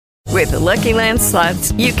With the Lucky Land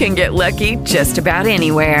Slots, you can get lucky just about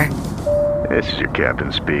anywhere. This is your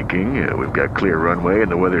captain speaking. We've got clear runway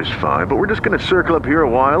and the weather's fine, but we're just going to circle up here a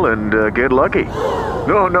while and get lucky.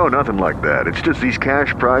 No, nothing like that. It's just these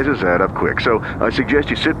cash prizes add up quick. So I suggest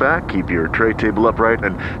you sit back, keep your tray table upright,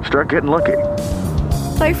 and start getting lucky.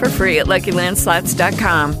 Play for free at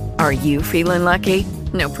LuckyLandSlots.com. Are you feeling lucky?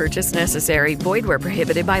 No purchase necessary. Void where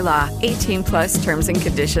prohibited by law. 18 plus terms and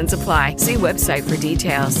conditions apply. See website for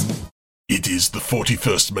details. It is the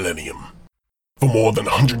 41st millennium. For more than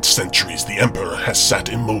 100 centuries, the Emperor has sat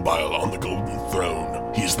immobile on the Golden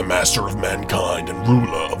Throne. He is the master of mankind and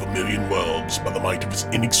ruler of 1,000,000 worlds by the might of his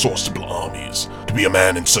inexhaustible armies. To be a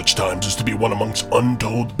man in such times is to be one amongst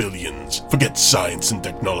untold billions. Forget science and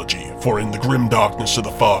technology, for in the grim darkness of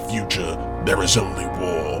the far future, there is only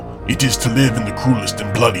war. It is to live in the cruelest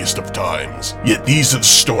and bloodiest of times. Yet these are the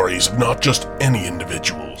stories of not just any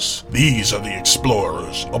individuals. These are the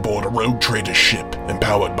explorers aboard a rogue trader ship,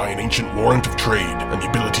 empowered by an ancient warrant of trade and the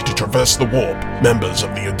ability to traverse the warp. Members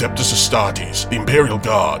of the Adeptus Astartes, the Imperial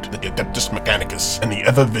Guard, the Adeptus Mechanicus, and the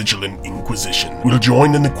ever-vigilant Inquisition will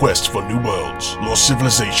join in the quest for new worlds, lost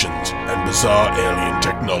civilizations, and bizarre alien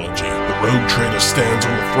technology. The rogue trader stands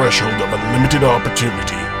on the threshold of unlimited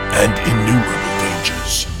opportunity and innumerable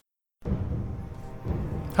dangers.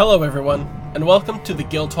 Hello everyone, and welcome to the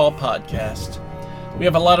Guildhall Podcast. We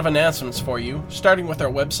have a lot of announcements for you, starting with our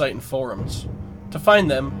website and forums. To find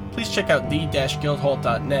them, please check out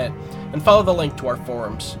the-guildhall.net and follow the link to our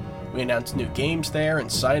forums. We announce new games there and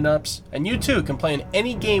sign-ups, and you too can play in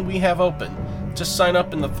any game we have open. Just sign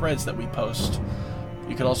up in the threads that we post.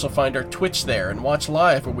 You can also find our Twitch there and watch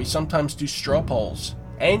live where we sometimes do straw polls.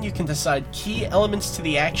 And you can decide key elements to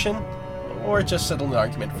the action, or just settle an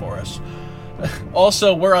argument for us.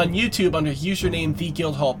 Also, we're on YouTube under username The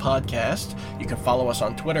Guildhall Podcast. You can follow us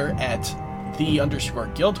on Twitter at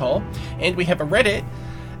 @the_Guildhall. And we have a Reddit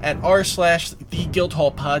at r/The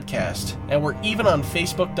Guildhall Podcast. And we're even on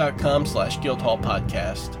Facebook.com/Guildhall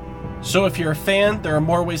Podcast. So if you're a fan, there are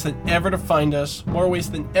more ways than ever to find us, more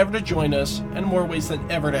ways than ever to join us, and more ways than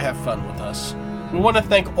ever to have fun with us. We want to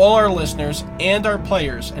thank all our listeners and our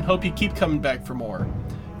players and hope you keep coming back for more.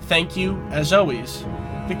 Thank you, as always,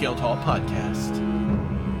 the Guildhall Podcast.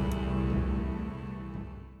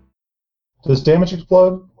 Does damage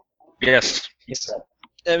explode? Yes.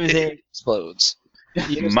 Everything explodes.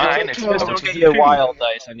 Mine explodes. Don't get your wild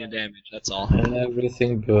dice on your damage, that's all.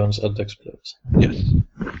 Everything burns and explodes. Yes.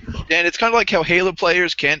 And it's kind of like how Halo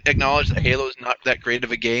players can't acknowledge that Halo is not that great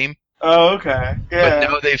of a game. Oh, okay. Yeah. But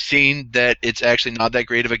now they've seen that it's actually not that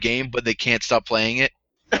great of a game, but they can't stop playing it.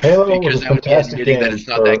 Halo because was a now it's fantastic admitting game that it's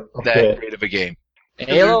not for that a bit. great of a game.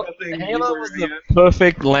 Halo was the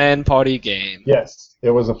perfect LAN party game. Yes, it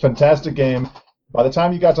was a fantastic game. By the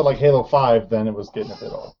time you got to like Halo 5, then it was getting a bit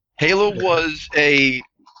old. Halo was a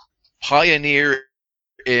pioneer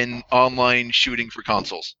in online shooting for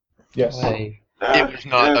consoles. Yes. It was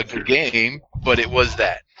not a good game, but it was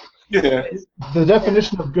that. Yeah. The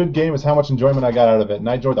definition of good game is how much enjoyment I got out of it, and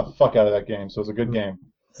I enjoyed the fuck out of that game, so it was a good game.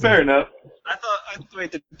 Fair enough.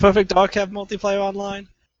 Wait, did Perfect Dark have multiplayer online?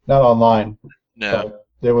 Not online. No.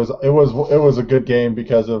 It was a good game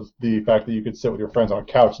because of the fact that you could sit with your friends on a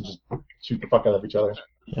couch and just shoot the fuck out of each other.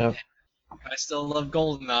 Yep. I still love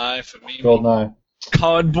GoldenEye for me. GoldenEye.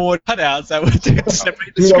 Cardboard cutouts that would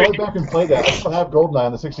separate the Dude, screen. I went back and played that. I still have GoldenEye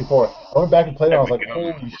on the 64. I went back and played it and I was like,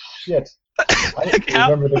 holy shit. I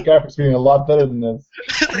remember the graphics being a lot better than this.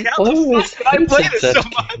 Like, how the fuck did I play this so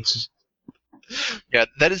much? Yeah,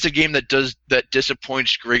 that is a game that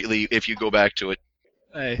disappoints greatly if you go back to it.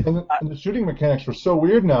 Hey. And the shooting mechanics were so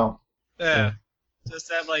weird now. Yeah. Just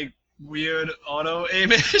that, like, weird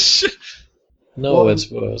auto-aim-ish. No, Well, it's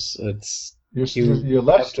worse. It's your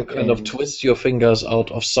left have to kind of twist your fingers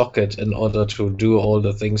out of socket in order to do all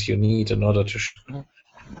the things you need in order to shoot.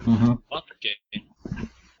 Mm-hmm.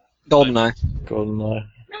 GoldenEye. GoldenEye.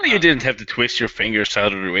 No, you didn't have to twist your fingers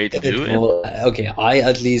out of the way to do it. Well, okay, I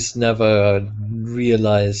at least never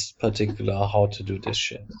realized particular how to do this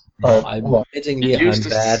shit. Alright, Admittingly, I'm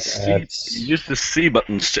bad at... You used the C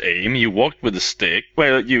buttons to aim, you walked with the stick.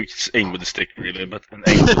 Well, you aim with the stick, really, but an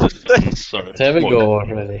aim with the buttons. Sorry. There we go,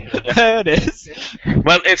 already. There it is.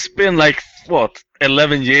 Well, it's been like, what,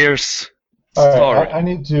 11 years? Alright, I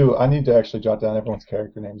need to actually jot down everyone's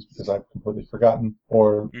character names because I've completely forgotten,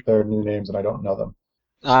 or their new names and I don't know them.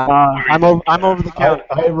 I'm over the counter.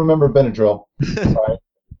 I remember Benadryl. Right.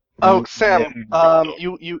 Oh, Sam,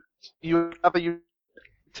 you have a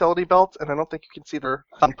utility belt, and I don't think you can see their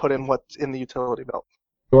put in what's in the utility belt.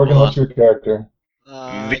 Jorgen, what's your character?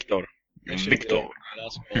 Victor.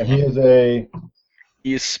 And he is a...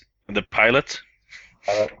 He's the pilot.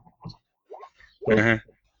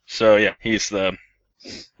 So yeah, he's the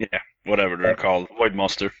whatever they're called, Void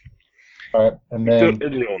Monster. All right, and then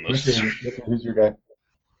Leonis. who's your guy?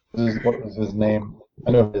 What was his name?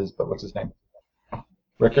 I know his, but what's his name?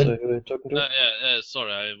 Rickard?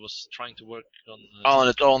 Sorry, I was trying to work on...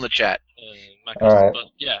 it's all in the chat. Macros, all right. But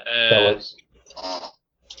yeah,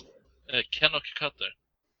 Kenok Cutter.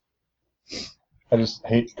 I just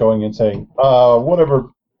hate going and saying,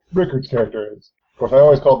 whatever Rickard's character is. Of course, I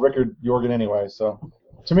always called Rickard Jorgen anyway, so...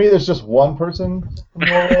 To me, there's just one person from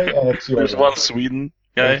Norway, and it's Jorgen. There's one Sweden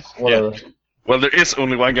guy. Yeah. Well, there is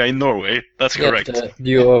only one guy in Norway. That's correct.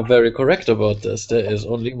 You are very correct about this. There is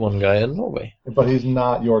only one guy in Norway. But he's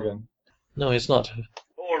not Jorgen. No, he's not.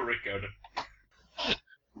 Or Rickard.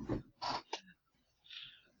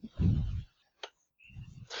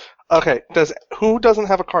 Okay, who doesn't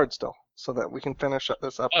have a card still? So that we can finish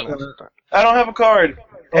this up. I don't have a card.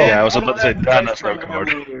 I was about to say Dan has no card.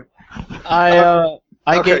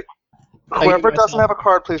 Whoever doesn't have a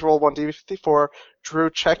card, please roll 1d54. Drew,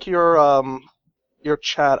 check your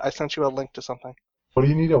chat. I sent you a link to something. What do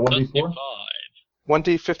you need, a 1d4?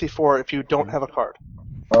 1d54 if you don't have a card.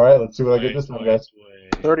 All right, let's see what I get this time, guys.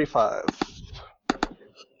 35. I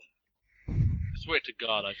swear to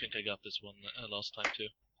God, I think I got this one last time too.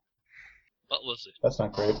 But let's see. That's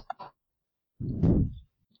not great.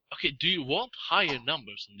 Okay, do you want higher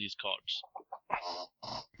numbers on these cards?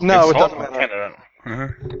 No, it doesn't matter.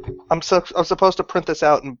 I'm supposed to print this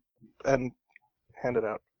out and hand it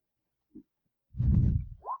out.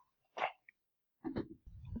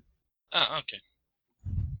 Ah, okay.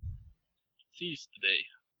 Seize today.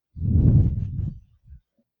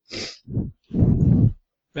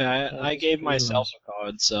 Yeah, I gave myself a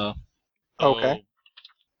card, so... Okay.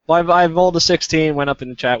 Well, I rolled a 16, went up in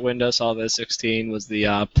the chat window, saw that 16 was the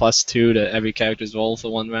 +2 to every character's roll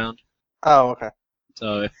for one round. Oh, okay.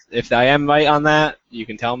 So if I am right on that, you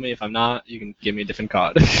can tell me. If I'm not, you can give me a different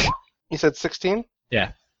card. You said 16?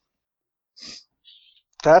 Yeah.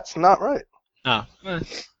 That's not right. Oh.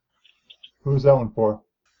 Who's that one for?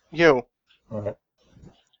 You. Alright.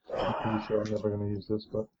 I'm pretty sure I'm never going to use this,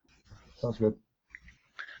 but sounds good.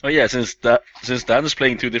 Oh yeah, since Dan is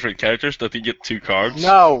playing 2 different characters, does he get 2 cards?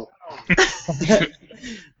 No!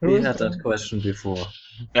 We had that question before.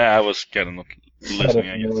 Yeah, I was kind of not listening,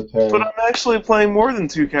 I guess. But I'm actually playing more than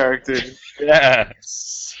 2 characters. Yeah.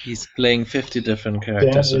 He's playing 50 different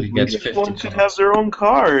characters, so he gets 50 One should have their own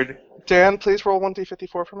card. Dan, please roll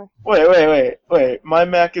 1d54 for me. Wait. My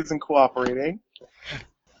Mac isn't cooperating.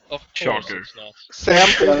 Of course it's not. Sam,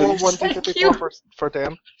 please roll 1d54 for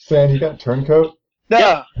Dan. Sam, you got turncoat?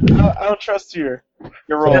 No, I don't trust your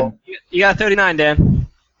roll. You got 39, Dan.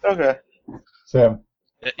 Okay. Sam,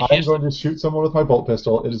 I'm going to shoot someone with my bolt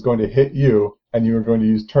pistol. It is going to hit you, and you are going to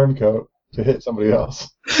use turncoat to hit somebody else.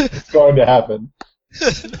 It's going to happen.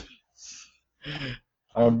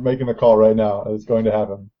 I'm making a call right now. It's going to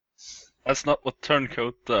happen. That's not what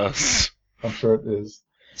turncoat does. I'm sure it is.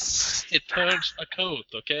 It turns a coat,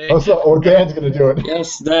 okay? Or Dan's going to do it.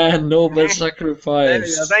 Yes, Dan, noble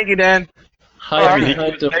sacrifice. Thank you, Dan. Hide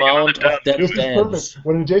behind the mound of dead This is Dans. perfect.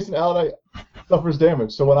 When an adjacent ally suffers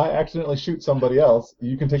damage, so when I accidentally shoot somebody else,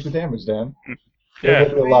 you can take the damage, Dan. Yeah.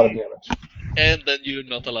 It'll do a lot of damage. And then you're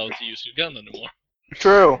not allowed to use your gun anymore.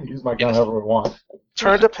 Drew. Use my gun however we want.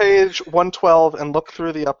 Turn to page 112 and look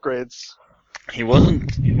through the upgrades. He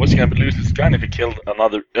wasn't going to lose his gun if he killed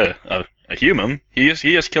another a human. He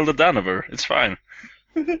has killed a Danaver. It's fine.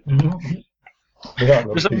 There's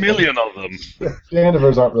a million of them.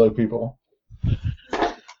 Danivers aren't really people. Is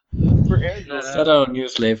that our new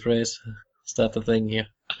slave race? Is that the thing here?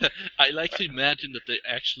 I like to imagine that they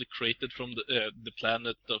actually created from the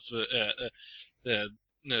planet of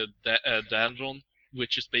Danron,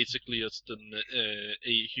 which is basically just a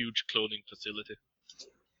huge cloning facility.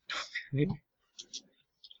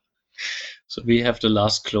 So we have the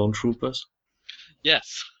last clone troopers?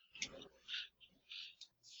 Yes.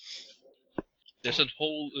 There's a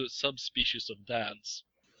whole subspecies of Dans.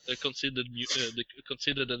 They're considered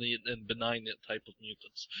a benign type of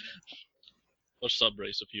mutants. Or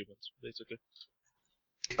subrace of humans, basically.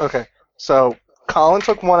 Okay, so Colin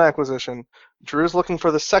took one acquisition. Drew's looking for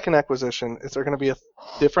the second acquisition. Is there going to be a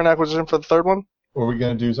different acquisition for the third one? Are we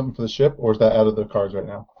going to do something for the ship, or is that out of the cards right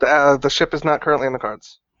now? The ship is not currently in the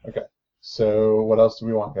cards. Okay. So what else do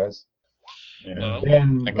we want, guys? Yeah.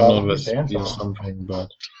 Dan, I can always do something,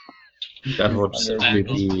 but that would certainly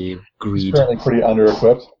be greed. He's currently pretty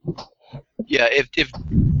under-equipped. Yeah, if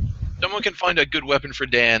someone can find a good weapon for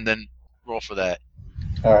Dan, then roll for that.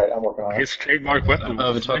 Alright, I'm working on it. His trademark weapon.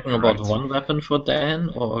 Are we talking about one weapon for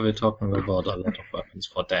Dan, or are we talking about a lot of weapons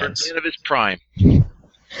for Dan? For Dan of his prime.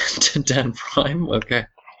 The Dan Prime? Okay.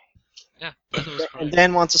 Yeah, Danivis Prime. And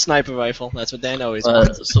Dan wants a sniper rifle. That's what Dan always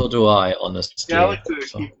wants. So do I, honestly. Yeah, I like to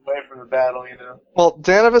so. keep away from the battle, you know. Well,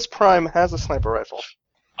 Danivis Prime has a sniper rifle.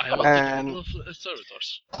 I have a And- couple of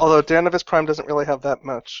servitors. Although Danivis Prime doesn't really have that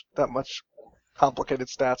much complicated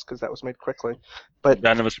stats because that was made quickly. But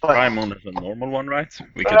Danivis Prime only has a normal one, right?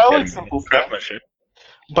 We But could I like get simple stuff. craftsmanship.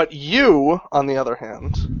 but you, on the other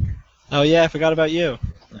hand, Oh yeah, I forgot about you.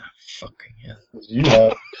 Fucking yeah. You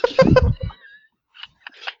have.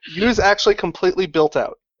 you's actually completely built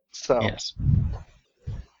out. So Yes.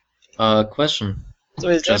 Question. So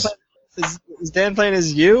is Dan, Just- is Dan playing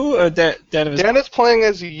as you or Danivis? Dan is playing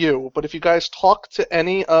as you, but if you guys talk to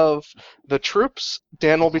any of the troops,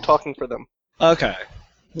 Dan will be talking for them. Okay.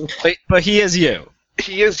 But he is you.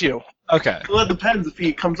 He is you. Okay. Well, it depends if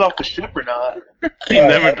he comes off the ship or not. He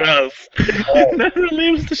never does. He never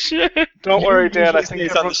leaves the ship. Don't worry, Dan. I usually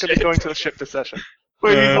think stays on everyone's the going to be ship. going to the ship this session.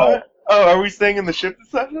 Wait, he's what? Oh, are we staying in the ship this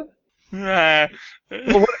session? Nah.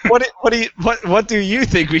 Well, what do you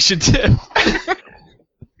think we should do?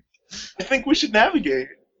 I think we should navigate.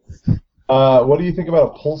 What do you think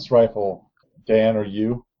about a pulse rifle, Dan or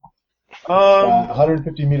you?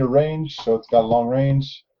 150 meter range, so it's got a long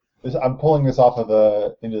range. I'm pulling this off of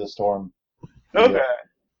the Into the Storm. Okay.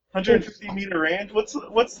 150 meter range. What's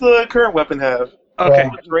the current weapon have? Okay,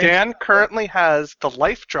 Range? Dan currently has the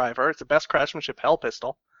Life Driver. It's the best craftsmanship Hell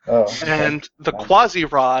pistol. Oh. And the Quasi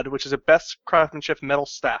Rod, which is a best craftsmanship metal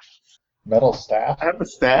staff. Metal staff? I have a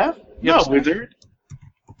staff? Yes. No, wizard.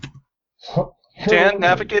 Dan,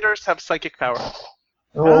 navigators have psychic power.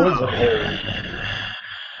 Oh, is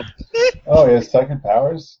it? Oh, he has psychic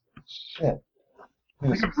powers? Shit.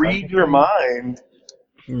 You can read your mind.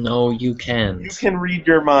 No, you can't. You can read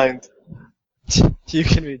your mind. You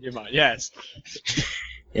can read your mind. Yes.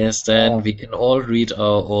 Yes, Dan, we can all read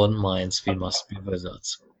our own minds. We must be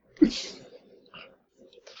wizards.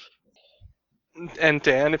 And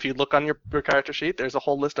Dan, if you look on your character sheet, there's a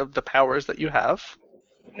whole list of the powers that you have.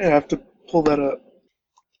 Yeah, I have to pull that up.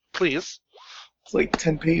 Please. It's like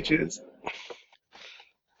 10 pages.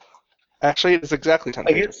 Actually, it's exactly 10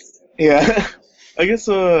 I pages. guess. Yeah. I guess.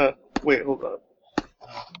 Wait, hold up.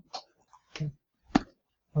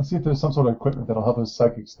 Let's see if there's some sort of equipment that'll help us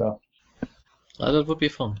psychic stuff. That would be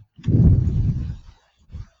fun.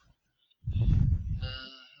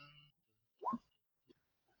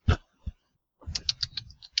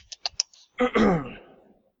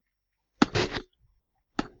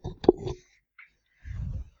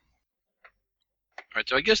 Alright,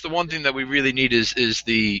 so I guess the one thing that we really need is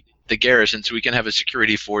the garrison, so we can have a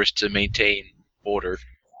security force to maintain order.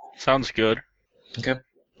 Sounds good. Okay.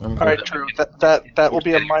 Alright, true. That will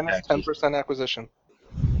be a minus 10% acquisition.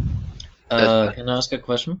 Can I ask a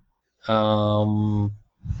question? Would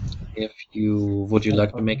you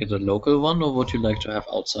like to make it a local one, or would you like to have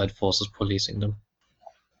outside forces policing them?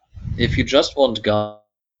 If you just want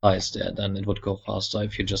guys there, then it would go faster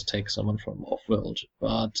if you just take someone from off-world.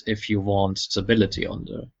 But if you want stability on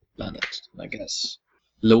the planet, I guess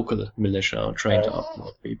local militia trained up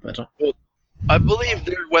would be better. Well, I believe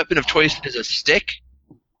their weapon of choice is a stick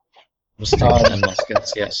Sticks and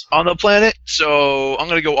muskets, yes. on the planet, so I'm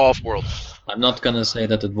gonna go off-world. I'm not gonna say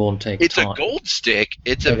that it won't take It's time. a gold stick.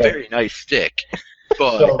 It's a Okay. very nice stick,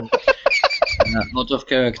 but So, Out of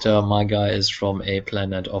character, my guy is from a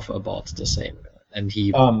planet of about the same, and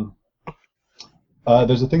he.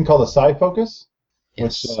 there's a thing called a psi focus,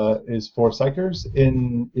 Yes. which is for psychers.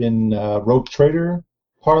 In rogue trader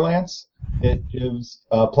parlance, it gives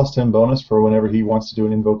 +10 bonus for whenever he wants to do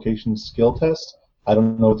an invocation skill test. I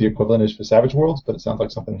don't know what the equivalent is for Savage Worlds, but it sounds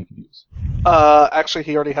like something he could use. Actually,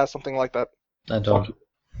 he already has something like that. I don't.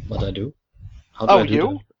 But I do. How do Oh, I do you?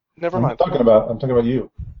 that? Never I'm mind. talking about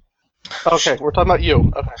you. Okay, we're talking about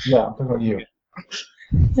you. Okay. Yeah, I'm talking about you.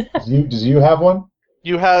 Does you have one?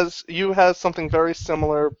 You has something very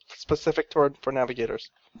similar, specific for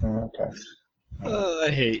navigators. Okay. I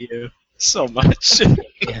hate you so much.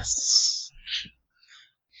 Yes.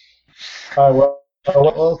 All right. Well,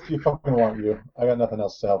 what else do you fucking want, you? I got nothing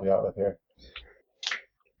else to help you out with here.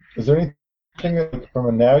 Is there anything from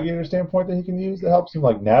a navigator standpoint that he can use that helps him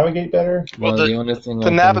like navigate better? Well, the only thing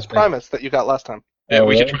The Navis Primus that you got last time. yeah,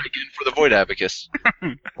 we really? can try again for the Void Abacus.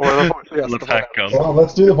 Or the, yes, the Let's hack gun. Well,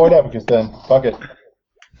 let's do the Void Abacus then. Fuck it.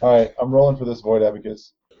 All right, I'm rolling for this Void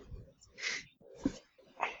Abacus.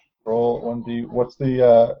 Roll 1d.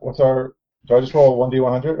 What's our? Do I just roll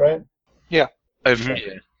 1d100, right? Yeah. Yeah.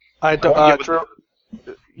 I do, Yeah, but- Drew,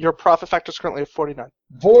 your profit factor is currently at 49.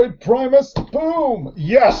 Void Primus, boom!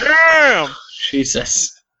 Yes. Damn!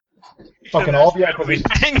 Jesus. Fucking all the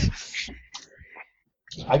acquisitions.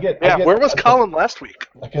 I get. Where was Colin last week?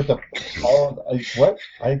 I get the. What?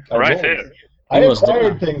 I Right rolled. here. I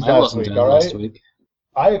acquired things last week. All right. week.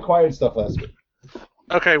 I acquired stuff last week.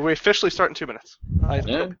 Okay, we officially start in 2 minutes.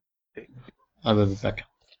 Yeah. I will be back.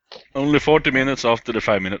 Only 40 minutes after the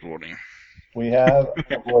 5-minute warning. We have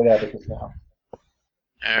a Void Abacus now.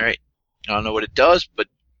 All right. I don't know what it does, but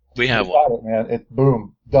we have We one. got it, man. It's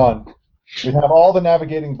boom, done. We have all the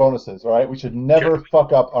navigating bonuses. All right. We should never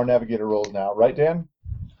fuck up our navigator rolls now, right, Dan?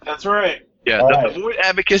 That's right. Yeah, All the right. Void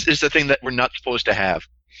Abacus is the thing that we're not supposed to have.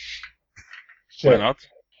 Shit. Why not?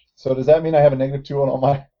 So does that mean I have a -2 on all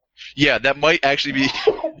my? Yeah, that might actually be.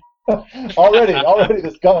 already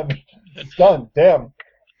this gun. It's done. Damn.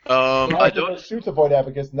 I don't. Shoot the Void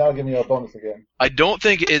Abacus, and that'll give me a bonus again. I don't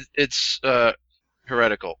think it's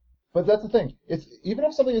heretical. But that's the thing. It's even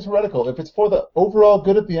if something is heretical, if it's for the overall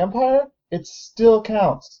good of the Empire, it still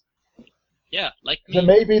counts. Yeah, like me. It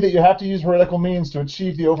may be that you have to use heretical means to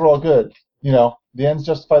achieve the overall good. You know, the ends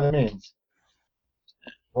justify the means.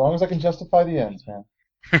 As long as I can justify the ends, man.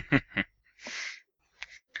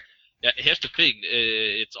 Yeah, here's the thing.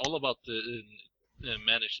 It's all about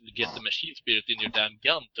managing to get the machine spirit in your damn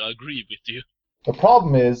gun to agree with you. The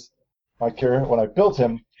problem is, my Kira, when I built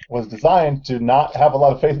him, was designed to not have a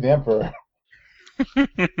lot of faith in the Emperor.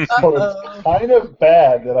 So it's kind of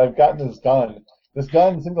bad that I've gotten this gun. This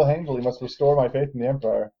gun single-handedly must restore my faith in the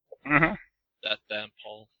Emperor. That damn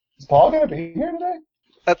Paul. Is Paul going to be here today?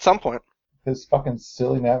 At some point. His fucking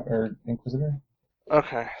silly Inquisitor?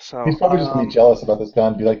 Okay, so... He's probably just going to be jealous about this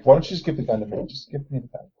gun. Be like, why don't you just give the gun to me? Just give me the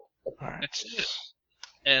gun. Alright.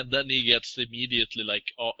 And then he gets immediately, like,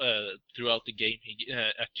 throughout the game, he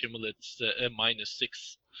accumulates a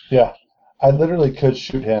 -6. Yeah. I literally could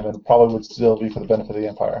shoot him and probably would still be for the benefit of the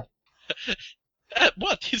Empire.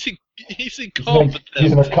 What? He's incompetent.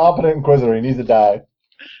 He's an incompetent Inquisitor. He needs to die.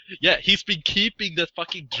 Yeah, he's been keeping that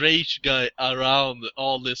fucking Drake guy around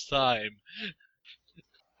all this time.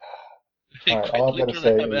 Alright, all I've got to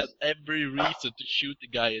Literally say have is had every reason to shoot the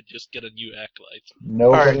guy and just get a new acolyte.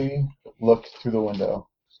 nobody look through the window.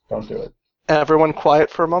 Don't do it. Everyone quiet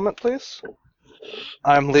for a moment, please.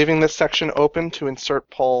 I'm leaving this section open to insert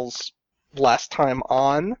Paul's last time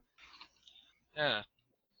on. Yeah.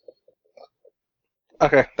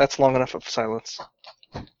 Okay, that's long enough of silence.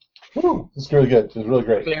 Woo! This is really good. This is really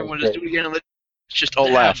great. Okay, everyone, This let's is do it great. again. Let's just all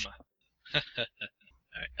laugh.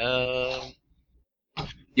 Alright,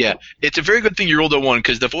 yeah, it's a very good thing you rolled a 1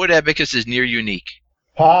 because the Void Abacus is near unique.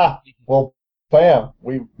 Ha! Well, bam!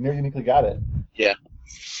 We near uniquely got it. Yeah.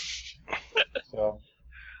 So.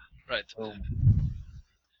 Right.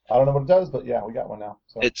 I don't know what it does, but yeah, we got one now.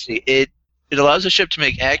 So. It allows the ship to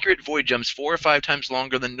make accurate void jumps 4 or 5 times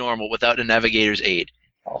longer than normal without a navigator's aid.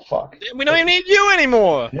 Oh fuck. We don't even need you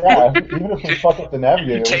anymore. Yeah, even if we fuck up the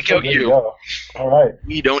navigator, Take we're out still good to you. go. All right.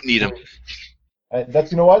 We don't need him.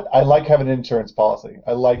 That's, you know what? I like having an insurance policy.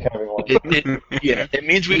 I like having one. Yeah, it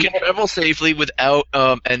means we can travel safely without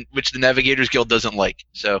and which the Navigators Guild doesn't like.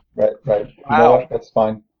 So. Right. You know what? That's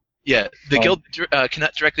fine. Yeah, the guild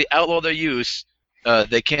cannot directly outlaw their use.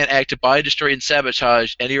 They can't act to buy, destroy, and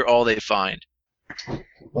sabotage any or all they find.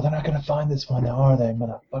 Well, they're not gonna find this one now, are they,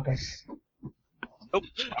 motherfuckers? Nope.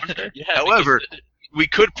 Yeah, However, we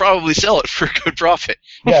could probably sell it for good profit.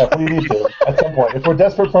 Yeah, if we need to at some point. If we're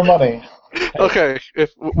desperate for money. Okay,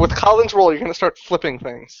 with Colin's roll, you're gonna start flipping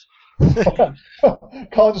things.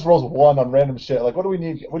 Colin just rolls 1 on random shit. Like, what do we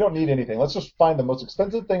need? We don't need anything. Let's just find the most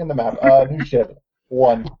expensive thing in the map. New ship.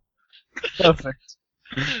 1. Perfect.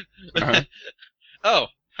 Oh,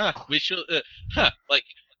 we should,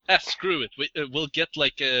 screw it. We'll get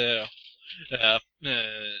like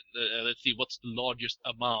let's see, what's the largest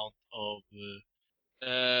amount of,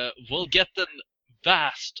 we'll get a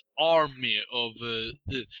vast army of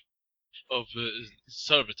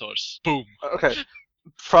servitors. Boom. Okay,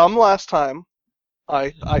 from last time,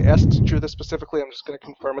 I asked Drew this specifically. I'm just going to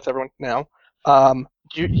confirm with everyone now.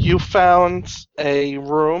 You found a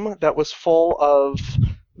room that was full of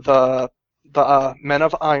the Men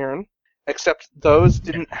of Iron, except those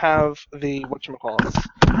didn't have the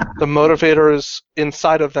the motivators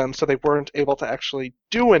inside of them, so they weren't able to actually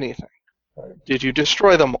do anything. Did you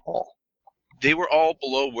destroy them all? They were all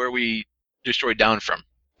below where we destroyed down from,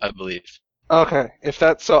 I believe. Okay, if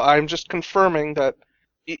that's so, I'm just confirming that.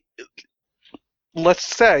 Let's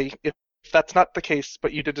say if that's not the case,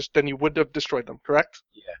 but you did, then you would have destroyed them, correct?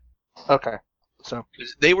 Yeah. Okay, so.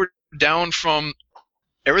 They were down from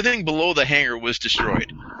everything below the hangar was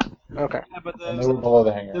destroyed. Okay. Yeah, but And they were below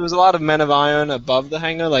the hangar. there was a lot of Men of Iron above the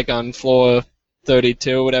hangar, like on floor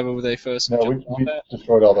 32, whatever they first. No, we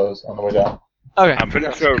destroyed all those on the way down. Okay. I'm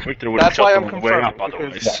pretty sure Victor would That's have why shot I'm them on the way up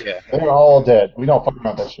confirming, otherwise. Yeah. They're all dead. We don't fuck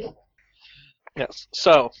around that shit. Yes.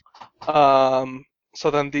 So, so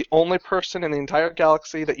then the only person in the entire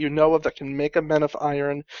galaxy that you know of that can make a Men of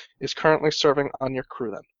Iron is currently serving on your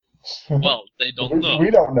crew. Then. Well, they don't know. We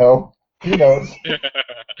don't know. He knows.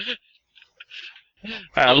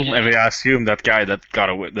 Well, maybe I assume that guy that got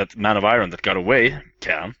away, that Man of Iron that got away,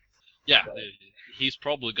 can. Yeah, he's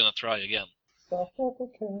probably gonna try again.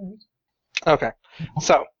 Okay.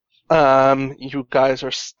 So, you guys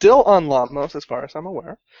are still on Lamnos, as far as I'm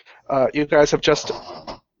aware. You guys have just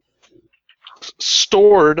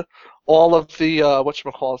stored all of the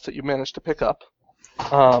whatchamacallits that you managed to pick up.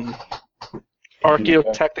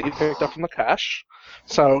 Archaeotech that you picked up from the cache.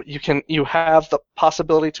 So you have the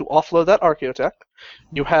possibility to offload that Archaeotech.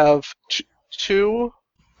 You have two.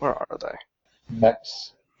 Where are they?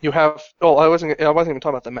 Mechs. You have. Oh, I wasn't even talking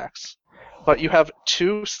about the mechs. But you have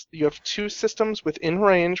two systems within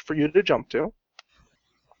range for you to jump to,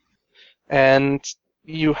 and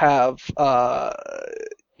you were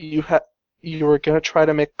going to try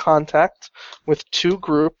to make contact with two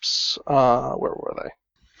groups. Where were they?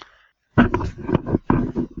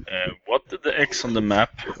 What did the X on the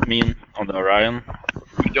map mean on the Orion?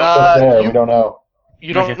 We don't know.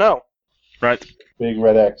 You don't know. Right. Big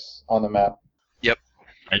red X on the map. Yep.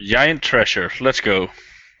 A giant treasure. Let's go.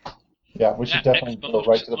 Yeah, we should definitely go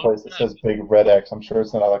right to the place that says Big Red X. I'm sure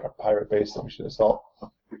it's not like a pirate base that we should assault.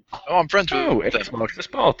 Oh, I'm friends with X marks the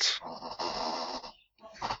spot.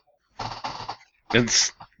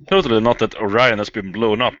 It's totally not that Orion has been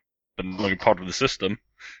blown up and not part of the system,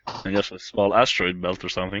 and just a small asteroid belt or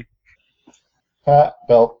something.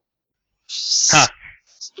 Belt. Ha!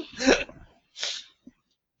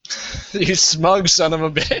 You smug son of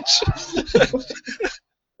a bitch.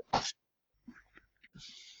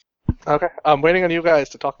 Okay, I'm waiting on you guys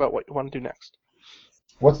to talk about what you want to do next.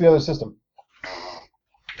 What's the other system?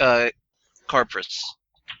 Carpus.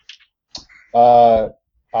 I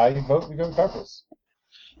vote we go with Carpus.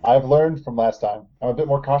 I've learned from last time. I'm a bit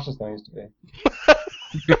more cautious than I used to be.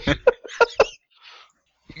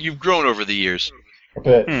 You've grown over the years. A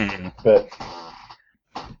bit. Bit.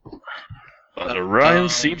 But Orion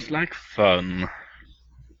seems like fun.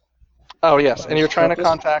 Oh, yes, and you're trying to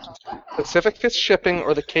contact Pacific Fist Shipping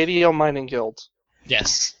or the KDO Mining Guild.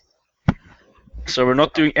 Yes. So we're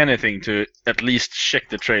not doing anything to at least check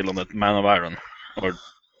the trail on that Man of Iron? Or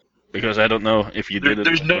because I don't know if you did it.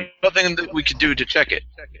 There's nothing that we could do to check it.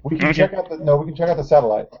 We can check out the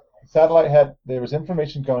satellite. The satellite there was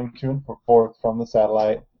information going to and forth from the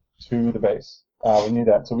satellite to the base. We need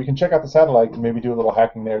that. So we can check out the satellite and maybe do a little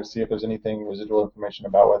hacking there to see if there's anything residual information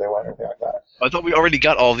about where they went or anything like that. I thought we already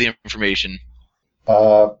got all the information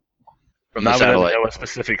From the now satellite. that we know a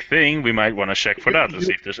specific thing, we might want to check for that to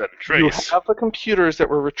see if there's any You trace. have the computers that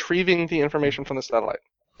were retrieving the information from the satellite.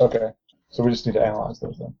 Okay. So we just need to analyze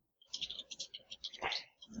those then.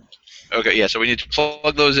 Okay, yeah, so we need to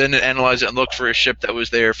plug those in and analyze it and look for a ship that was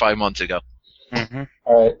there 5 months ago. Mm-hmm.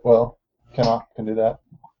 Alright, well, Canuck can do that.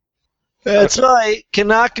 That's right.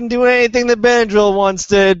 Canuck can do anything that Benadryl once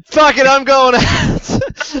did. Fuck it, I'm going out.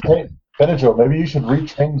 Hey, Benadryl, maybe you should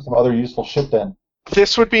retrain some other useful shit then.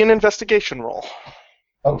 This would be an investigation roll.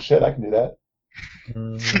 Oh shit, I can do that.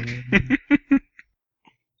 I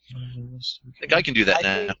think I can do that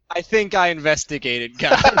now. I think I investigated,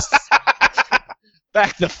 guys.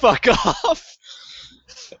 Back the fuck off.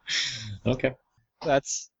 Okay.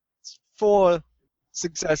 That's 4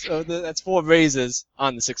 success. That's 4 raises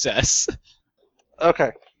on the success.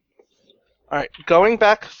 Okay. Alright, going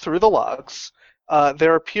back through the logs,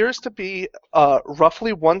 there appears to be,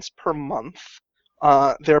 roughly once per month,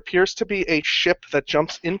 there appears to be a ship that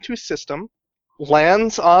jumps into system,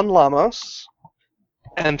 lands on Lamos,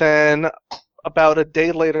 and then about a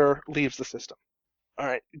day later leaves the system.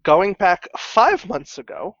 Alright, going back 5 months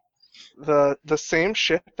ago, the same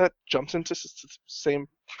ship that jumps into same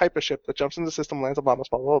type of ship that jumps into the system, lands on Lamos,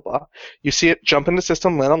 blah blah blah. You see it jump into the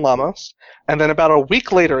system, land on Lamos, and then about a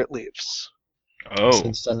week later it leaves. Oh.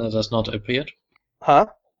 Since then it has not appeared. Huh?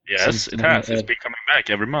 Yes, Since it then, has. It's been coming back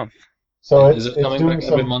every month. So is it coming back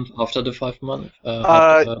every month after the 5 month?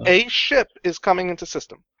 A ship is coming into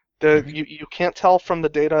system. You can't tell from the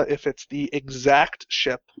data if it's the exact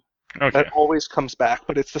ship that always comes back,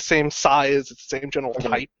 but it's the same size, it's the same general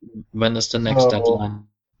type. When is the next deadline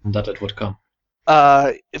that it would come?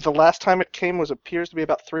 The last time it came appears to be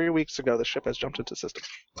about 3 weeks ago. The ship has jumped into system.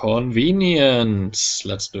 Convenient.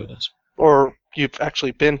 Let's do this. Or you've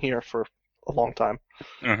actually been here for a long time.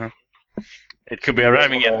 Uh-huh. It could be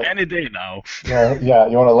arriving at any day now. Yeah.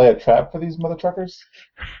 You want to lay a trap for these mother truckers?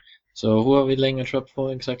 So who are we laying a trap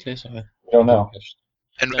for exactly? Sorry. We don't know.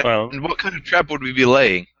 And what kind of trap would we be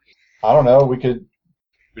laying? I don't know. We could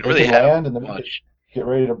really land and then we could get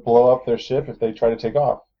ready to blow up their ship if they try to take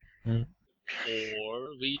off. Or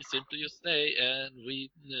we simply just stay and we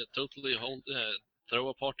totally throw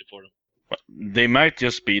a party for them. They might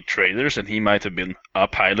just be traders, and he might have been a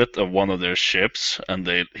pilot of one of their ships, and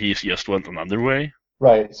he just went another way.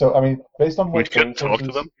 Right. So I mean, based on We could talk to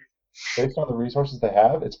them. Based on the resources they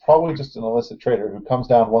have, it's probably just an illicit trader who comes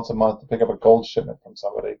down once a month to pick up a gold shipment from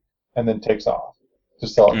somebody and then takes off to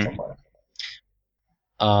sell it somewhere.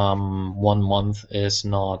 1 month is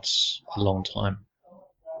not a long time.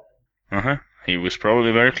 He was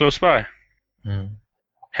probably very close by. Mm.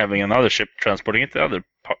 Having another ship transporting it the other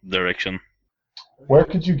direction. Where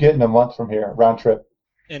could you get in a month from here, round trip?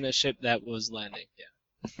 In a ship that was landing,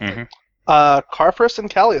 yeah. Carpus and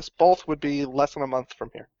Callius both would be less than a month from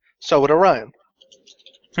here. So would Orion.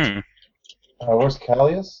 Where's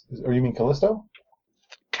Callius? Or you mean Callisto?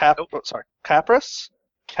 Capris,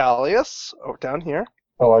 Callius, down here.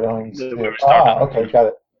 Oh, I don't even see Where it. we started. Okay, got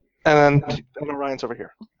it. And Orion's over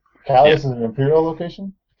here. Callius is an Imperial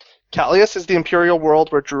location? Callius is the Imperial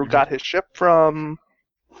world where Drew got his ship from.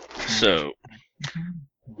 So,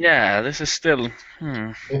 yeah, this is still...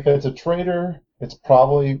 If it's a trader, it's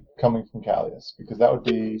probably coming from Callius, because that would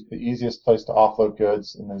be the easiest place to offload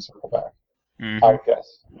goods and then circle back. I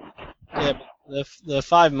guess. Yeah, but the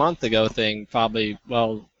 5 month ago thing probably,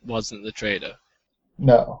 wasn't the trader.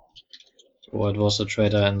 No. Or it was a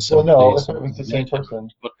trader and Well, no, simply if it was the same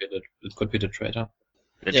person. It could be the trader.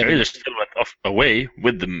 The trader still went away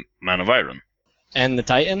with the Man of Iron. And the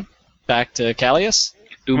Titan? Back to Callius?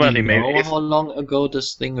 Do we know how long ago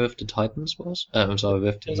this thing with the Titans was? I'm sorry,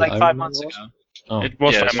 with the It was like Iron 5 Man months was? ago. Oh. It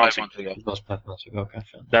was 5 months ago. It was 5 months ago, okay.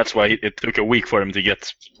 Fair. That's why it took a week for him to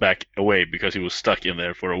get back away, because he was stuck in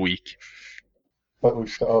there for a week. But we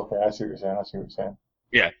still, okay, I see what you're saying.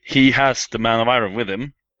 Yeah, he has the Man of Iron with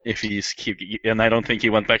him, and I don't think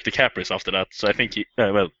he went back to Capris after that, so I think he,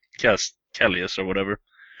 cast Callius or whatever.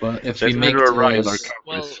 Well, if so we make Orion or this...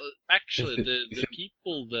 Well, actually, the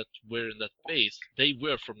people that were in that base, they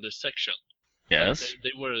were from this section. Yes.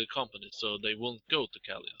 They were a company, so they won't go to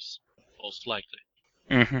Callius, most likely.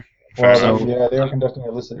 Well, yeah, they were conducting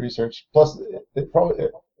illicit research. Plus, they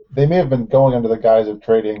may have been going under the guise of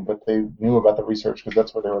trading, but they knew about the research because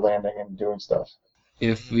that's where they were landing and doing stuff.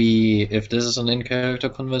 If this is an in-character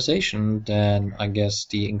conversation, then I guess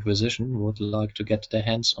the Inquisition would like to get their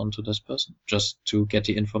hands onto this person, just to get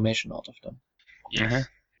the information out of them. Yes.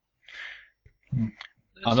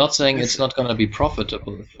 I'm not saying it's not going to be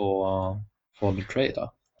profitable for the trader.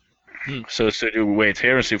 So do we wait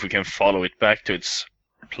here and see if we can follow it back to its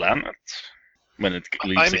planet when it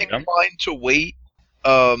leaves I'm again? inclined to wait,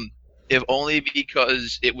 if only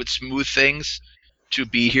because it would smooth things to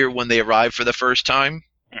be here when they arrive for the first time,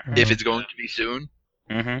 if it's going to be soon.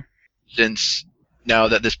 Since now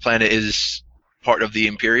that this planet is part of the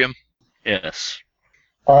Imperium. Yes.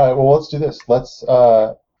 All right. Well, let's do this. Let's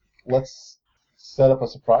set up a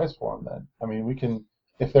surprise for them then. I mean, we can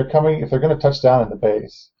if they're going to touch down in the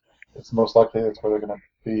base, it's most likely that's where they're going to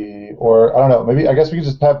be. Or I don't know. Maybe I guess we could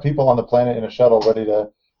just have people on the planet in a shuttle ready to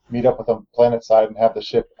meet up with them planet side and have the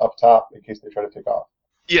ship up top in case they try to take off.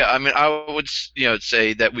 Yeah, I mean, I would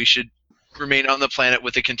say that we should remain on the planet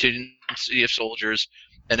with a contingency of soldiers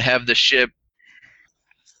and have the ship,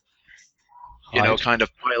 kind of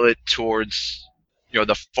pilot towards,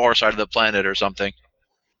 the far side of the planet or something.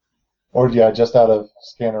 Or yeah, just out of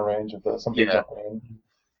scanner range of somebody jumping in.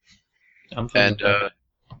 And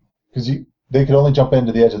because they could only jump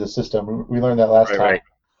into the edge of the system. We learned that last time. Right.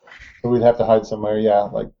 So we'd have to hide somewhere,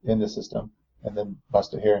 like in the system, and then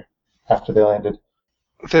bust it here after they landed.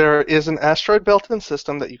 There is an asteroid belt-in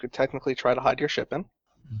system that you could technically try to hide your ship in.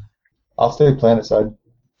 I'll stay planet side.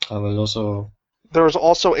 I will also... There is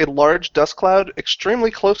also a large dust cloud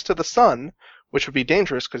extremely close to the sun, which would be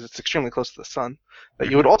dangerous because it's extremely close to the sun,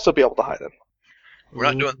 that you would also be able to hide in. We're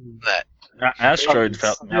not doing that. Asteroid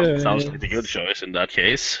sounds like a good choice in that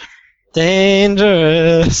case.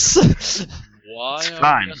 Dangerous! Why are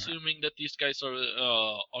fine. we assuming that these guys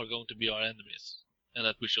are going to be our enemies, and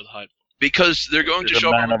that we should hide? Because they're going to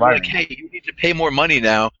show up and be like, hey, you need to pay more money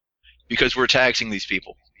now because we're taxing these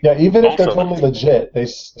people. Yeah, even if they're totally legit, they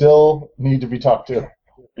still need to be talked to.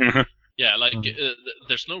 Yeah,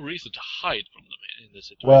 there's no reason to hide from them in this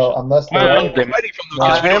situation. Well, unless they're hiding from them.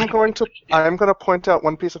 I am going to point out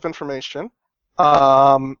one piece of information.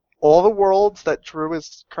 All the worlds that Drew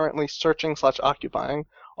is currently searching / occupying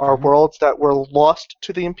are worlds that were lost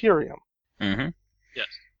to the Imperium. Mm-hmm. Yes.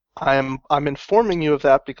 I'm informing you of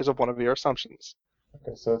that because of one of your assumptions.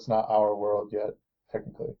 Okay, so it's not our world yet,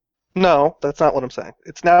 technically. No, that's not what I'm saying.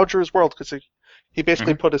 It's now Drew's world because he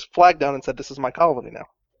basically put his flag down and said, "This is my colony now."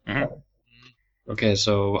 Okay,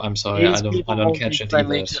 so I'm sorry, I don't catch it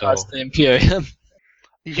either. So The Imperium.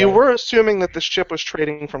 You were assuming that the ship was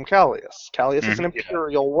trading from Callius. Callius is an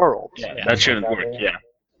imperial world. That shouldn't work. Yeah,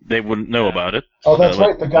 they wouldn't know about it. Oh, that's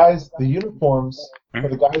right. The uniforms for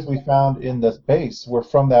the guys we found in the base were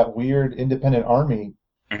from that weird independent army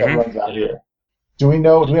that runs out here. Do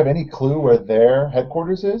we have any clue where their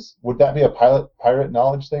headquarters is? Would that be a pirate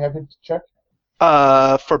knowledge thing I could check?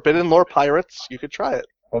 Forbidden Lore Pirates, you could try it.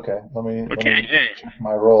 Okay, let me check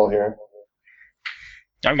my roll here.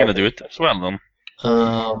 I'm gonna do it as well, then.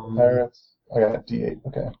 Pirates. I got a D8.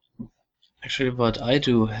 Okay. Actually, what I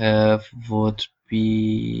do have would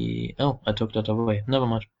be... Oh, I took that away. Never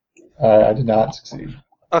mind. I did not succeed.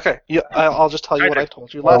 Okay, I'll just tell you what I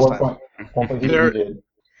told you last time.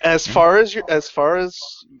 As far as you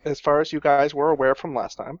guys were aware from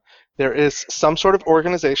last time, there is some sort of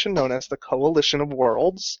organization known as the Coalition of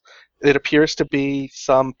Worlds. It appears to be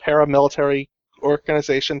some paramilitary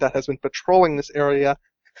organization that has been patrolling this area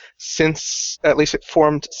since, at least it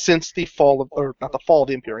formed since the fall of, or not the fall of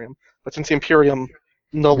the Imperium, but since the Imperium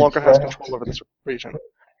no longer has control over this region.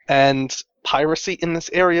 And piracy in this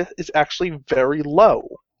area is actually very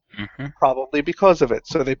low. Probably because of it.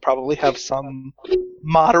 So they probably have some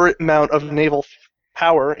moderate amount of naval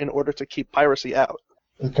power in order to keep piracy out.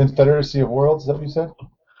 The Confederacy of Worlds, is that what you said?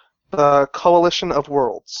 The Coalition of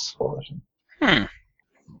Worlds. Coalition.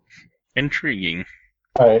 Intriguing.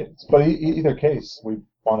 Alright, but either case, we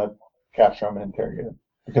want to capture them and interrogate them.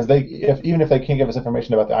 Because even if they can't give us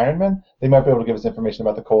information about the Iron Men, they might be able to give us information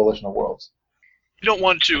about the Coalition of Worlds. We don't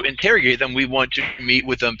want to interrogate them, we want to meet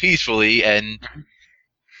with them peacefully and...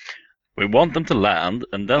 We want them to land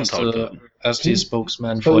and then talk to them. As the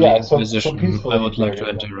spokesman for the Inquisition, I would like to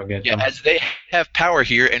interrogate them. Yeah, as they have power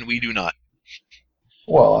here and we do not.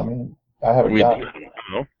 Well, I mean, I have a gun.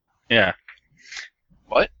 Yeah.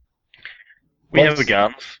 What? We have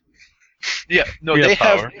guns. Yeah, no, they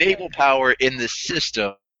have naval power in the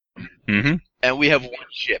system, and we have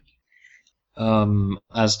one ship.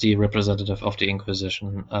 As the representative of the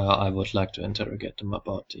Inquisition, I would like to interrogate them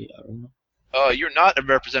about the Iron Man. You're not a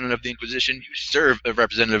representative of the Inquisition. You serve a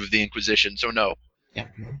representative of the Inquisition, so no. Yeah,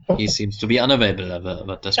 he seems to be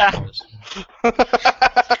unavailable at this point.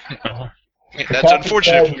 That's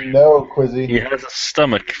unfortunate for you. No, Quizzy. He has a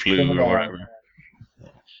stomach flu or whatever.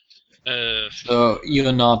 So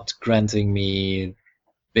you're not granting me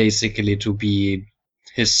basically to be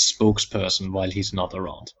his spokesperson while he's not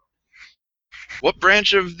around. What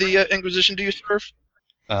branch of the Inquisition do you serve?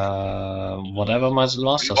 Whatever my master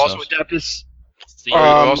also serves. Adeptus?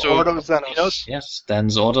 Also Ordo Xenos? Yes,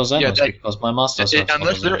 Dan's Ordo Xenos, because my master serves.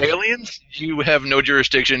 Unless they're aliens, you have no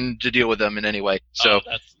jurisdiction to deal with them in any way. So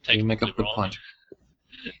you make a good point.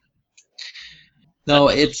 No,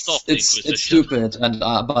 it's stupid, and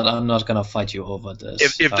but I'm not gonna fight you over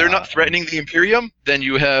this. If they're not threatening the Imperium, then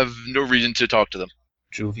you have no reason to talk to them.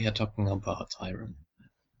 Drew, we are talking about Iron.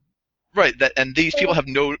 Right, and these people have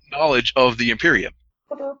no knowledge of the Imperium.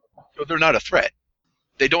 So they're not a threat.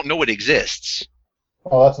 They don't know it exists.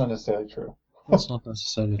 Oh, that's not necessarily true. That's not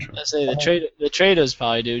necessarily true. I say the traders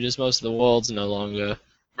probably do, just most of the world's no longer.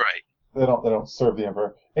 Right. They don't serve the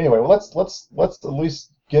Emperor. Anyway, well, let's at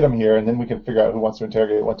least get them here, and then we can figure out who wants to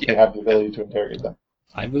interrogate once we have the ability to interrogate them.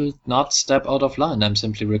 I will not step out of line. I'm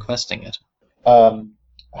simply requesting it. I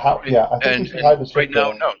think we should hide the ship. Right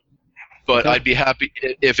now, no. But I'd be happy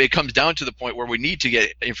if it comes down to the point where we need to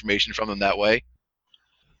get information from them that way.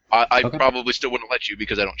 I probably still wouldn't let you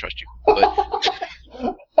because I don't trust you. But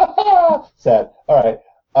sad. All right,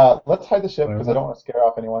 let's hide the ship because I don't want to scare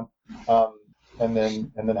off anyone. And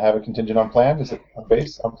then have a contingent on plan. Is it on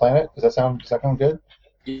base on planet? Does that sound good?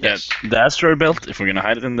 Yes. The asteroid belt. If we're gonna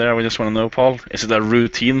hide it in there, we just want to know, Paul. Is it a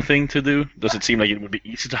routine thing to do? Does it seem like it would be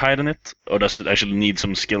easy to hide in it, or does it actually need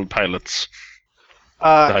some skilled pilots?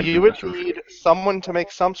 You would need someone to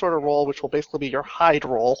make some sort of roll, which will basically be your hide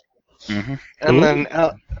roll. And then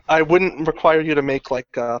I wouldn't require you to make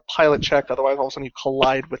like a pilot check, otherwise all of a sudden you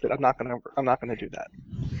collide with it. I'm not gonna do that.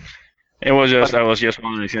 I was just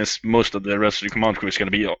wondering, since most of the rest of the command crew is gonna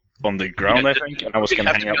be on the ground, I think, and I was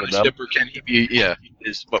gonna hang out with them. Ship, or can he be? Yeah,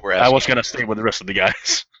 is what we're asking. I was gonna stay with the rest of the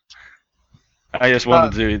guys. I just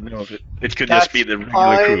wanted to know if it could just be the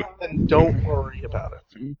regular crew. And don't worry about it.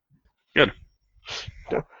 Good.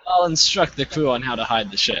 I'll instruct the crew on how to hide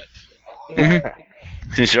the ship.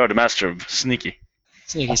 Since you're the master of sneaky.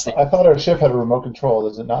 Sneaky. I thought our ship had a remote control.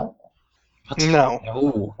 Does it not?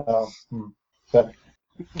 No. That,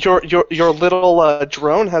 Your little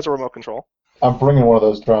drone has a remote control. I'm bringing one of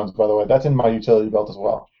those drones, by the way. That's in my utility belt as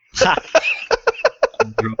well.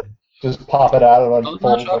 Just pop it out and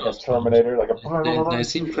unfold like a Terminator, like a. They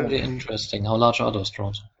seem pretty interesting. How large are those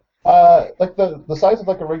drones? Like the size of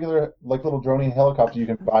like a regular like little drone helicopter you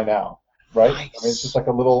can buy now, right? Nice. I mean, it's just like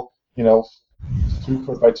a little 2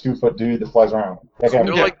 foot by 2 foot dude that flies around. They're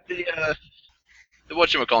like the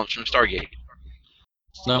whatchamacallits from Stargate.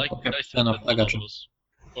 No, okay, fair enough. I got you.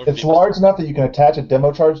 It's large enough that you can attach a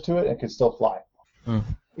demo charge to it and can still fly.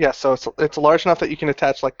 Yeah, so it's large enough that you can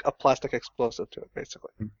attach like a plastic explosive to it,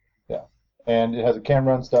 basically. Yeah, and it has a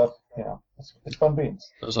camera and stuff. It's fun beans.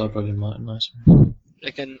 Those are pretty nice.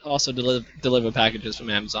 It can also deliver packages from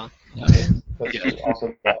Amazon.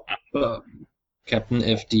 Also, Captain,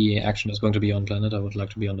 if the action is going to be on planet, I would like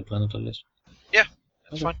to be on the planet at least. Yeah,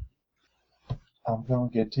 that's fine. I'm gonna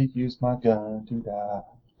get to use my gun. Do-da,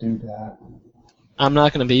 do-da. I'm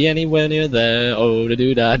not gonna be anywhere near there. Oh,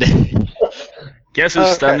 do-da. Guess who's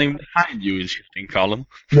standing behind you in shifting column?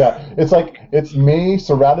 Yeah, it's me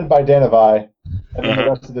surrounded by Danavi, and then the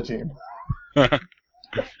rest of the team.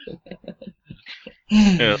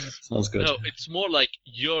 Yes. Sounds good. No, it's more like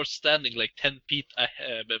you're standing like 10 feet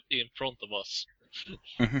ahead in front of us.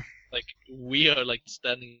 Like we are like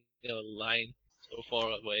standing in a line so far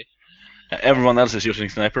away. Everyone else is using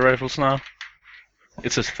sniper rifles now.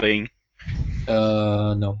 It's a thing.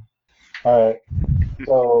 No. All right.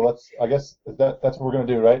 So I guess that's what we're gonna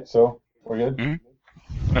do, right? So we're good.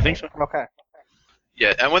 I think so. Okay.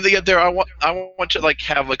 Yeah, and when they get there, I want to like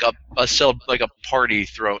have like a party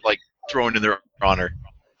thrown in their honor.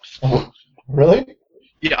 Really?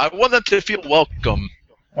 Yeah, I want them to feel welcome.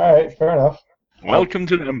 All right, fair enough. Welcome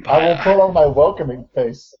to the Empire. I will put on my welcoming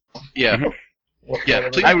face. Yeah. Yeah,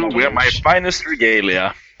 please. I will wear my finest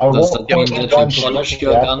regalia. Does that mean that you polish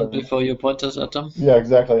your gun before you point it at them? Yeah,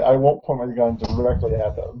 exactly. I won't point my gun directly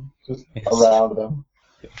at them, just around them.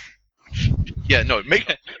 Yeah, no,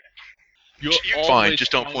 You're fine,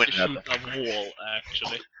 just don't point it at them. A wall,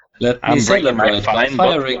 actually. Let me celebrate by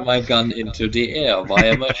firing my gun into the air. Why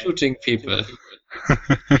am I shooting people?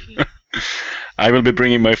 I will be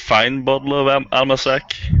bringing my fine bottle of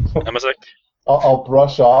Almasac. I'll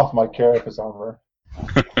brush off my carapace armor.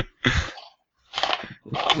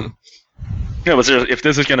 Yeah, but seriously, if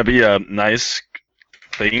this is gonna be a nice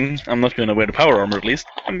thing, I'm not gonna wear the power armor at least.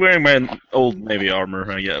 I'm wearing my old Navy armor,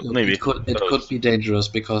 Navy. It could be dangerous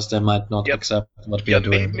because they might not accept what we are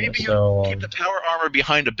doing. Maybe you keep the power armor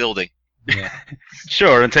behind a building. Yeah.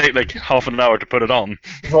 Sure, and take like half an hour to put it on.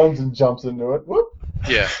 Runs and jumps into it. Whoop.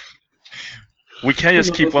 Yeah. We can't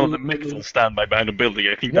just keep one of the mechs on standby behind a building.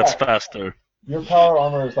 I think that's faster. Your power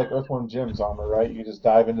armor is like Earthworm Jim's armor, right? You can just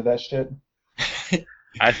dive into that shit.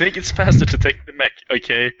 I think it's faster to take the mech,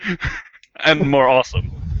 okay? And more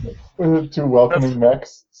awesome. Two welcoming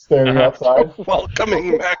mechs staring outside.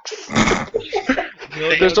 Welcoming mechs.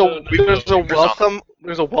 There's a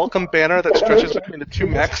welcome banner that stretches between the two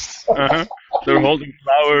mechs. They're holding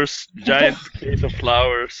flowers, giant case of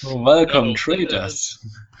flowers. Welcome, traders.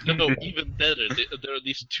 No, even better. There are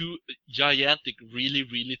these two gigantic, really,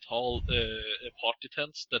 really tall party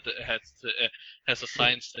tents that has a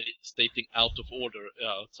sign stating "out of order"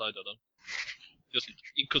 outside of them, just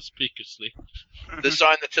inconspicuously. The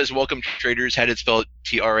sign that says "Welcome Traders" had it spelled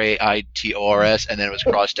TRAITORS, and then it was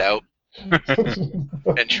crossed out,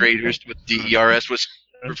 and Traders with DERS was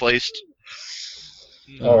replaced.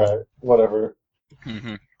 All right, whatever.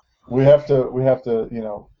 We have to,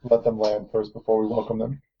 let them land first before we welcome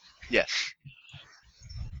them. Yes.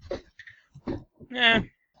 Yeah.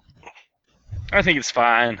 I think it's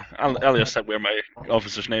fine. I'll just wear my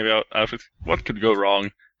officer's Navy outfit. What could go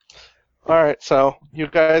wrong? All right, so you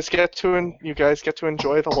guys get to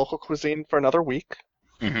enjoy the local cuisine for another week.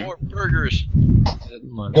 More burgers.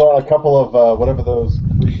 Go on a couple of whatever those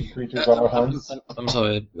creatures are. Hunts. I'm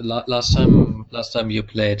sorry. Last time you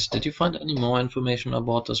played, did you find any more information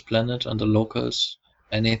about this planet and the locals?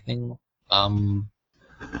 Anything? Honestly,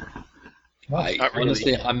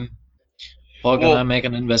 can I make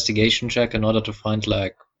an investigation check in order to find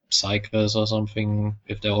like psychers or something,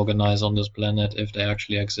 if they're organized on this planet, if they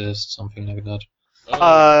actually exist, something like that?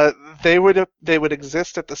 They would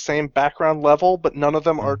exist at the same background level, but none of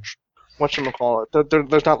them are whatchamacallit.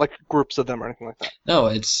 There's not like groups of them or anything like that. No,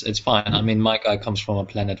 it's fine. I mean, my guy comes from a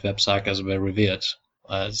planet where psychers were revered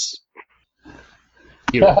as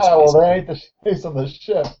heroes. Well, they ain't the face on the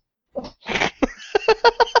ship.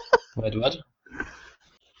 Wait, what?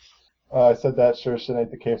 I said that sure shit ain't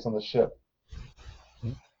the case on the ship.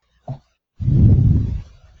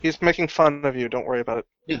 He's making fun of you, don't worry about it.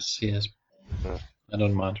 Yes, he is. I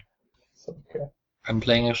don't mind. It's okay. I'm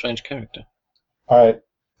playing a strange character. Alright,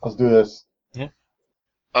 let's do this.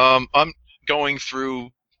 I'm going through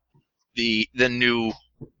the new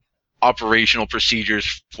operational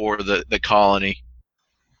procedures for the colony.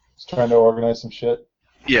 Just trying to organize some shit.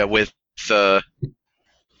 Yeah, with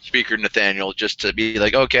Speaker Nathaniel, just to be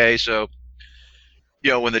like, okay, so,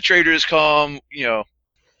 when the traders come,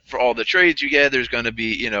 for all the trades you get, there's going to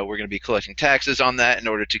be, we're going to be collecting taxes on that in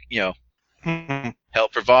order to,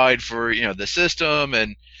 help provide for, the system,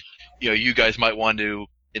 and, you guys might want to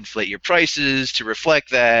inflate your prices to reflect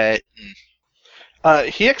that.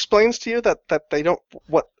 He explains to you that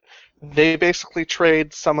they basically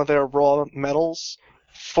trade some of their raw metals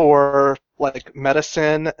for like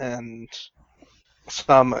medicine and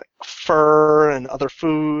some fur and other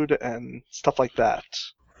food and stuff like that.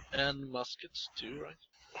 And muskets too, right?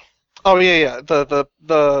 Oh yeah.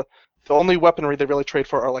 The only weaponry they really trade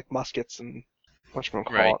for are like muskets and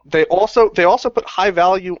whatchamacallit. Right. They also put high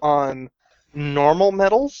value on normal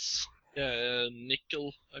metals. Yeah,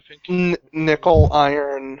 nickel, I think. Nickel,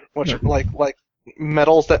 iron, like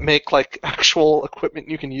metals that make like actual equipment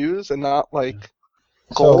you can use and not like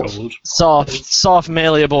gold. Soft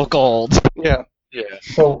malleable gold. Yeah. Yeah.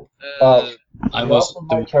 So I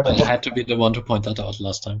had to be the one to point that out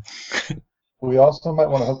last time. we also might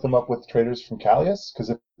want to hook them up with traders from Callius,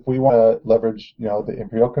 because if we want to leverage, the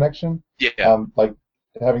Imperial connection, like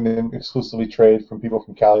having them exclusively trade from people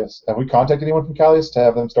from Callius. Have we contacted anyone from Callius to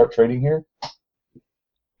have them start trading here?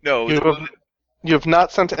 No. You have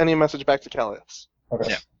not sent any message back to Callius.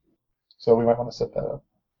 Okay. Yeah. So we might want to set that up.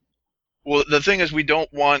 Well, the thing is, we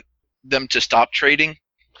don't want them to stop trading.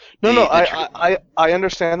 I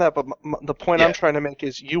understand that, but the point I'm trying to make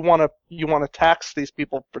is you want to tax these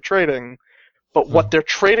people for trading, but what they're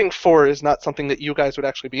trading for is not something that you guys would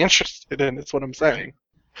actually be interested in. Is what I'm saying.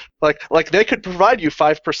 Like they could provide you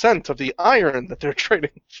 5% of the iron that they're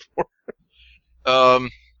trading for.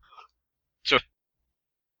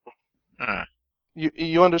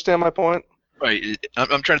 You understand my point? Right.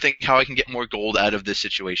 I'm trying to think how I can get more gold out of this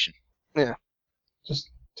situation. Yeah.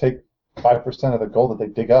 Just take 5% of the gold that they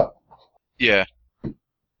dig up. Yeah.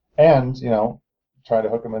 And, try to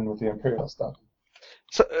hook them in with the Imperial stuff.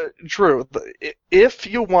 So, Drew, if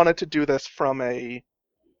you wanted to do this from a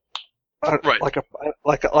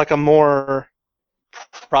like a more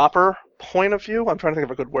proper point of view, I'm trying to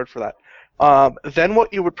think of a good word for that. Then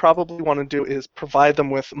what you would probably want to do is provide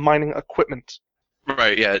them with mining equipment.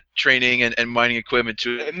 Right. Yeah. Training and mining equipment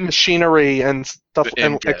to machinery and stuff.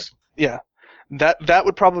 That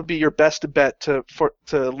would probably be your best bet to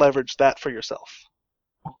leverage that for yourself.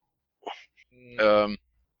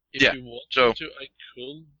 If you want to,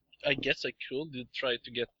 I guess I could try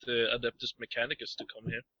to get Adeptus Mechanicus to come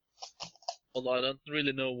here. Although I don't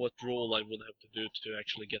really know what role I would have to do to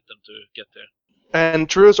actually get them to get there. And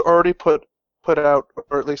Drew's already put out,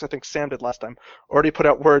 or at least I think Sam did last time, already put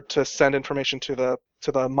out word to send information to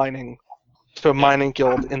the mining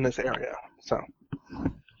guild in this area. So.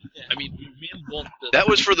 Yeah, I mean, we really want that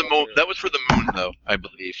was for the moon. That was for the moon, though, I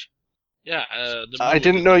believe. Yeah. I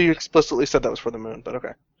didn't know you explicitly said that was for the moon, but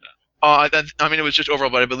okay. I mean, it was just overall,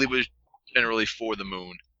 but I believe it was generally for the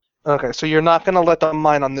moon. Okay, so you're not gonna let them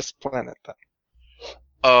mine on this planet, then?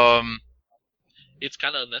 It's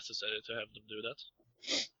kind of unnecessary to have them do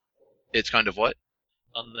that. It's kind of what?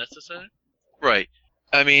 Unnecessary? Right.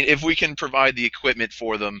 I mean, if we can provide the equipment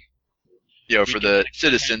for them, for the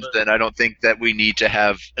citizens, then I don't think that we need to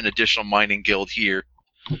have an additional mining guild here.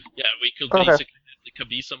 Yeah, we could basically have the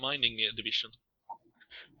Kabisa mining division.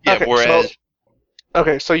 Yeah,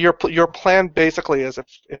 okay, so your plan basically is if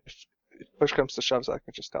push comes to shove, I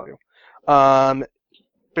can just tell you.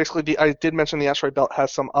 Basically, I did mention the asteroid belt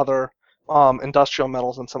has some other industrial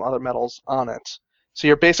metals and some other metals on it. So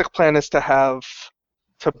your basic plan is to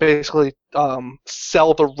basically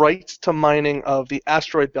sell the rights to mining of the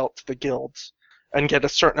asteroid belt to the guilds and get a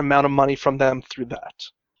certain amount of money from them through that.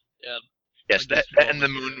 Yeah. Yes, that and the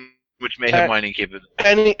moon, which may have mining capability.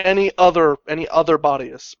 Any other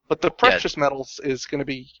bodies, but the precious metals is going to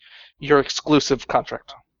be your exclusive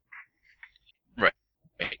contract. Right.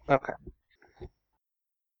 Okay.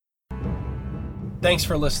 Thanks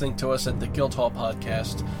for listening to us at the Guildhall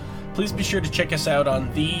Podcast. Please be sure to check us out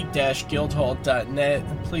on the-guildhall.net,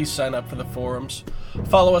 and please sign up for the forums.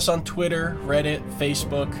 Follow us on Twitter, Reddit,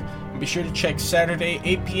 Facebook, and be sure to check Saturday,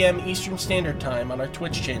 8 p.m. Eastern Standard Time on our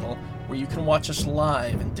Twitch channel, where you can watch us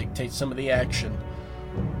live and dictate some of the action.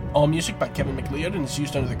 All music by Kevin MacLeod and is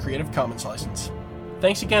used under the Creative Commons license.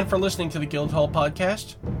 Thanks again for listening to the Guildhall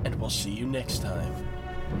Podcast, and we'll see you next time.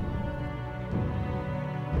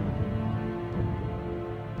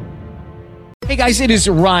 Hey guys, it is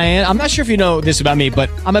Ryan. I'm not sure if you know this about me, but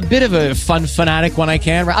I'm a bit of a fun fanatic when I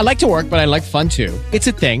can. I like to work, but I like fun too. It's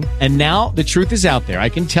a thing. And now the truth is out there. I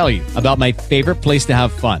can tell you about my favorite place to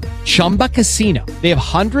have fun. Chumba Casino. They have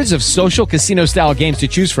hundreds of social casino style games to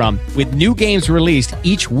choose from with new games released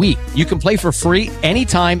each week. You can play for free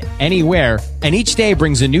anytime, anywhere. And each day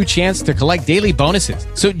brings a new chance to collect daily bonuses.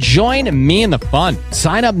 So join me in the fun.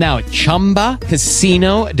 Sign up now at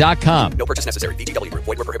ChumbaCasino.com. No purchase necessary. VGW Group.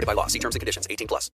 Void where prohibited by law. See terms and conditions. 18+.